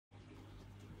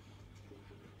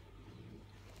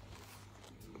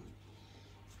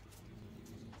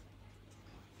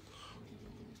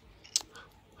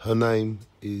Her name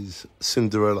is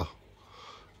Cinderella.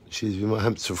 She's been my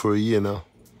hamster for a year now.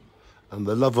 And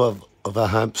the love of a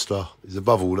hamster is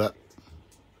above all that.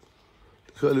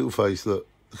 Look at her little face, look.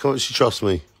 Look how much she trusts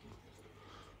me.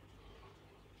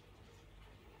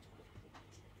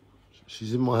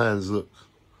 She's in my hands, look.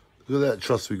 Look at that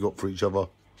trust we got for each other.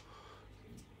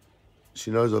 She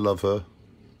knows I love her.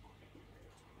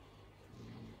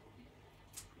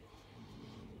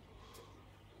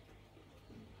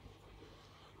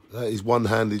 That is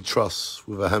one-handed trust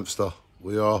with a hamster.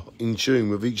 We are in tune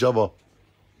with each other.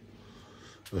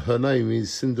 And her name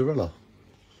is Cinderella.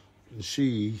 And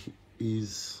she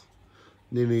is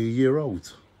nearly a year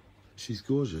old. She's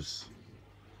gorgeous.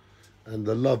 And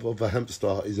the love of a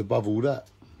hamster is above all that.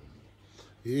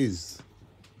 It is.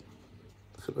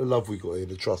 Look at the love we got here,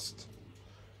 the trust.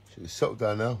 She's settled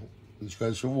down now and she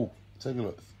goes for a walk. Take a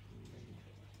look.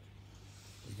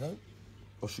 There you go.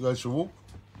 Off she goes for a walk.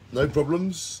 No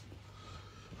problems.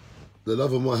 The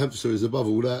love of my hamster is above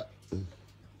all that.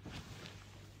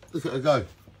 Look at her go.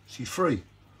 She's free.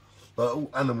 Like all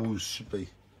animals should be.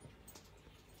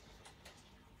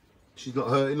 She's not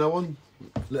hurting no one.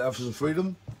 Let her have some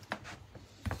freedom.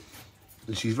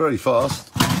 And she's very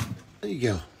fast. There you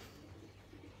go.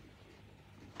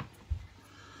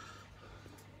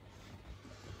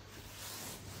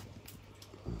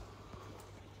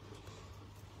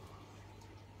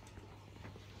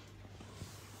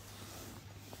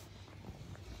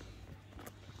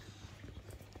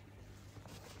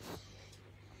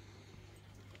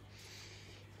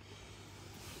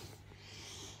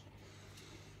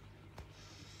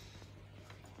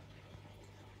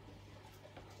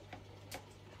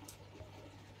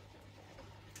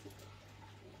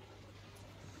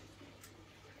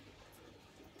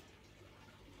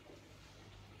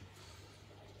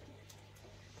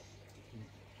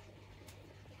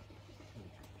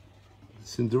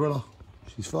 Cinderella,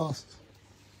 she's fast.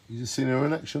 You just seen her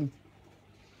in action.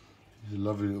 She's a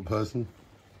lovely little person.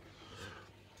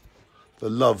 The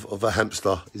love of a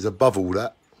hamster is above all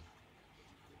that.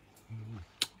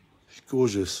 She's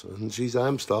gorgeous and she's a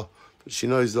hamster, but she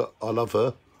knows that I love her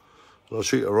and I'll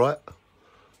treat her right.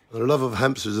 And the love of a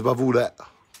hamster is above all that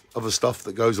other stuff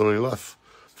that goes on in life,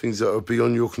 things that are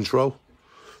beyond your control.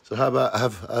 So how about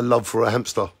have a love for a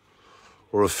hamster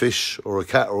or a fish or a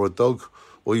cat or a dog?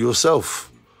 Or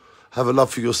yourself. Have a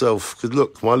love for yourself. Because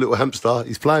look, my little hamster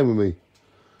is playing with me.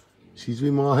 She's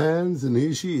in my hands and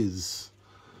here she is.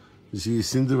 She is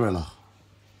Cinderella.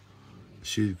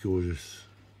 She's gorgeous.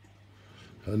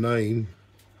 Her name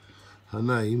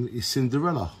is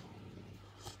Cinderella.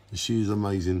 She is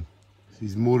amazing.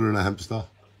 She's more than a hamster.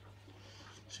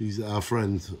 She's our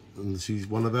friend and she's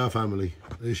one of our family.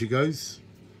 There she goes.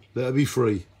 Let her be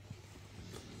free.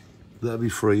 Let her be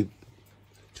free.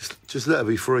 Just let her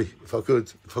be free, if I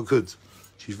could.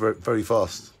 She's very, very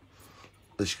fast.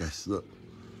 There she goes, look.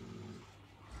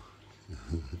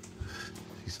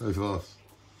 She's so fast.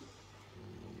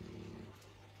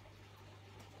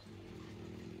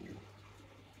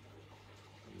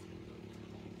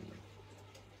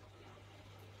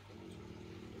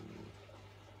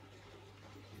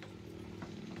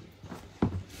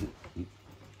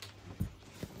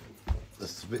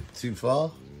 That's a bit too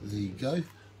far. There you go.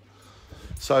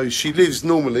 So she lives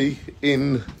normally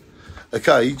in a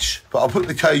cage, but I put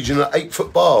the cage in an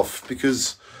 8-foot bath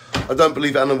because I don't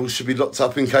believe animals should be locked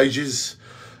up in cages,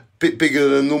 a bit bigger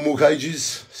than normal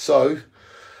cages. So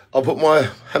I put my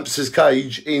hamster's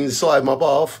cage inside my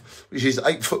bath, which is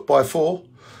 8 foot by 4.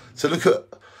 So look at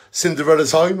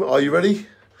Cinderella's home. Are you ready?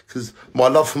 Because my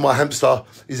love for my hamster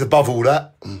is above all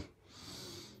that. And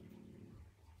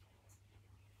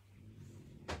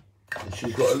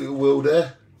she's got a little wheel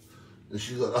there. And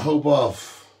she's got the whole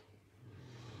bath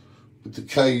with the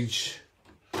cage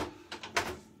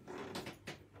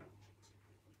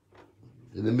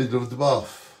in the middle of the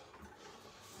bath.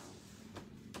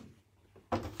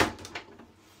 And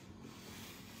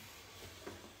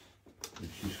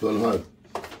she's gone home.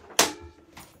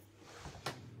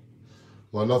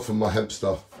 My love for my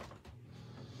hamster.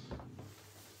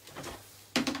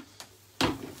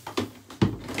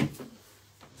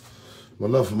 My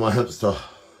love for my hamster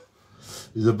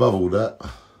is above all that.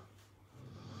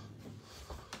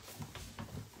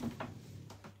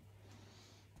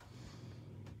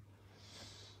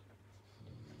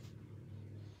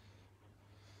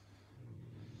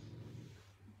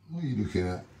 What are you looking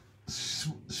at?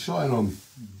 Shine on.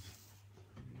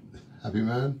 Happy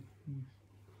man?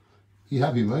 You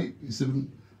happy, mate? It's a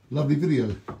lovely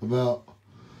video about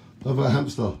a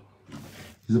hamster.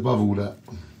 He's above all that.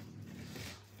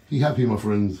 Be happy, my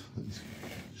friend.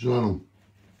 Shine on.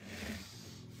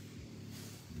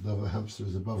 Love a hamster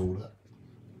is above all that.